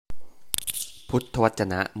พุทธวจ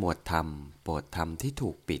นะหมวดธรรมโปรดธรรมที่ถู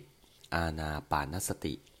กปิดอานาปานส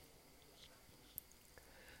ติ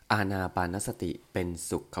อานาปานสติเป็น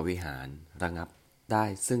สุขวิหารระงับได้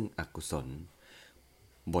ซึ่งอกุศล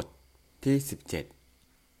บทที่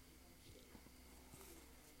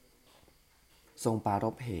17ทรงปราร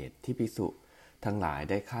ภเหตุที่ภิกษุทั้งหลาย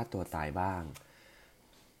ได้ฆ่าตัวตายบ้าง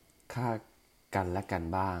ฆ่ากันและกัน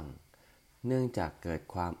บ้างเนื่องจากเกิด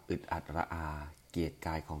ความอึดอัดระอาเกียจก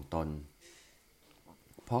ายของตน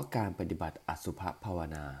เพราะการปฏิบัติอสุภภาว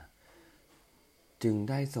นาจึง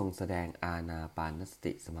ได้ทรงแสดงอานาปานส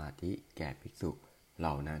ติสมาธิแก่ภิกษุเห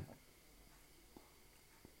ล่านั้น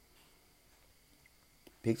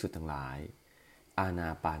ภิกษุทั้งหลายอานา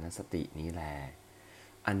ปานสตินี้แล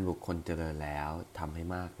อันบุคคลเจริญแล้วทำให้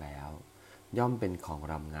มากแล้วย่อมเป็นของ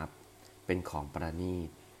รำงับเป็นของประณีต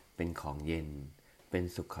เป็นของเย็นเป็น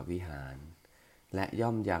สุขวิหารและย่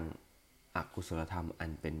อมยังอกุศลธรรมอั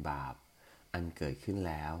นเป็นบาปอันเกิดขึ้น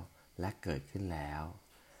แล้วและเกิดขึ้นแล้ว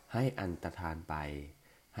ให้อันตรธานไป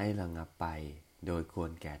ให้ระงับไปโดยคว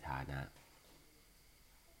รแก่ฐานะ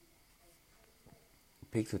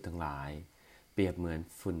ภิกษุทั้งหลายเปรียบเหมือน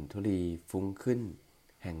ฝุ่นธุลีฟุ้งขึ้น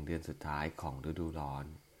แห่งเดือนสุดท้ายของฤดูร้อน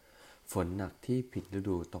ฝนหนักที่ผิดฤ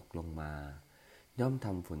ดูตกลงมาย่อมท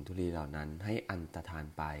ำฝุ่นธุลีเหล่านั้นให้อันตรธาน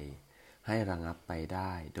ไปให้ระงับไปไ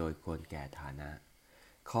ด้โดยควรแก่ฐานะ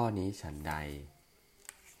ข้อนี้ฉันใด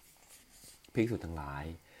ภิกษุทั้งหลาย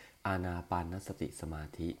อานาปานสติสมา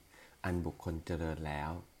ธิอันบุคคลเจริญแล้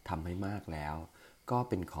วทำให้มากแล้วก็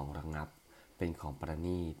เป็นของระงับเป็นของประ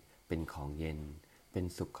ณีตเป็นของเย็นเป็น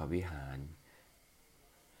สุขวิหาร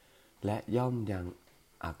และย่อมยัง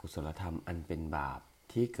อกุศลธรรมอันเป็นบาป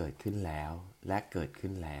ที่เกิดขึ้นแล้วและเกิดขึ้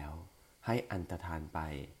นแล้วให้อันตรธานไป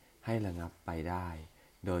ให้ระงับไปได้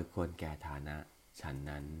โดยควรแก่ฐานะฉัน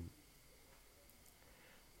นั้น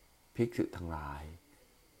ภิกษุทั้งหลาย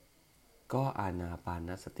ก็อานาปาน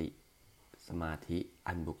สติสมาธิ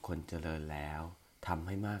อันบุคคลเจริญแล้วทำใ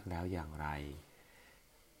ห้มากแล้วอย่างไร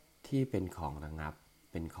ที่เป็นของระงับ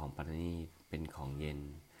เป็นของประณีตเป็นของเย็น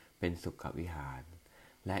เป็นสุขวิหาร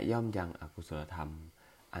และย่อมยังอกุศลธรรม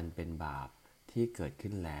อันเป็นบาปที่เกิด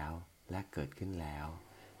ขึ้นแล้วและเกิดขึ้นแล้ว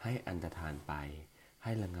ให้อันตรธานไปใ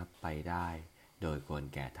ห้ระงับไปได้โดยควร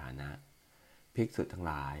แก่ฐานะภิกษุทั้ง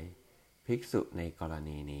หลายภิกษุในกร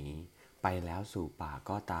ณีนี้ไปแล้วสู่ป่า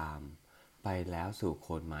ก็ตามไปแล้วสู่โค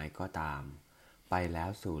นไม้ก็ตามไปแล้ว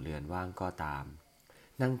สู่เรือนว่างก็ตาม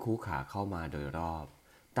นั่งคูขาเข้ามาโดยรอบ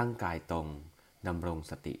ตั้งกายตรงดำรง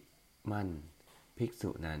สติมั่นภิกษุ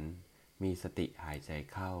นั้นมีสติหายใจ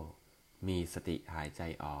เข้ามีสติหายใจ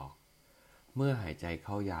ออกเมื่อหายใจเ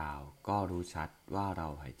ข้ายาวก็รู้ชัดว่าเรา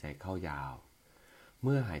หายใจเข้ายาวเ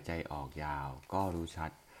มื่อหายใจออกยาวก็รู้ชั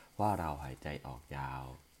ดว่าเราหายใจออกยาว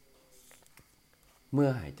เมื่อ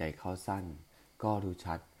หายใจเข้าสั้นก็รู้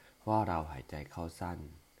ชัดว่าเราหายใจเข้าสั้น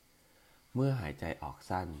เมื่อหายใจออก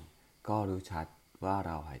สั้นก็รู้ชัดว่าเ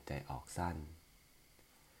ราหายใจออกสั้น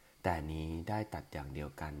แต่นี้ได้ตัดอย่างเดีย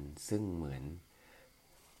วกันซึ่งเหมือน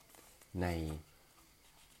ใน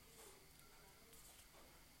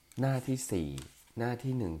หน้าที่4หน้า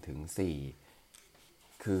ที่1ถึง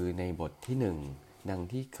4คือในบทที่1ดัง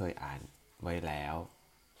ที่เคยอ่านไว้แล้ว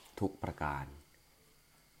ทุกประการ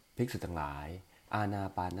ภิกษุทั้งหลายอานา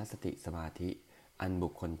ปานสติสมาธิอันบุ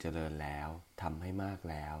คคลเจริญแล้วทำให้มาก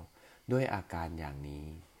แล้วด้วยอาการอย่างนี้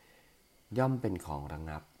ย่อมเป็นของระ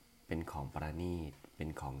งับเป็นของประณีตเป็น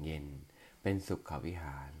ของเย็นเป็นสุขวิห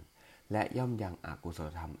ารและย่อมยังอกุศล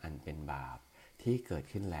ธรรมอันเป็นบาปที่เกิด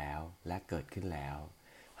ขึ้นแล้วและเกิดขึ้นแล้ว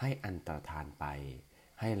ให้อันตรธานไป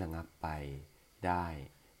ให้ระงับไปได้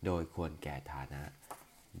โดยควรแก่ฐานะ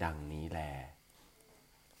ดังนี้แล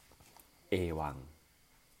เอวัง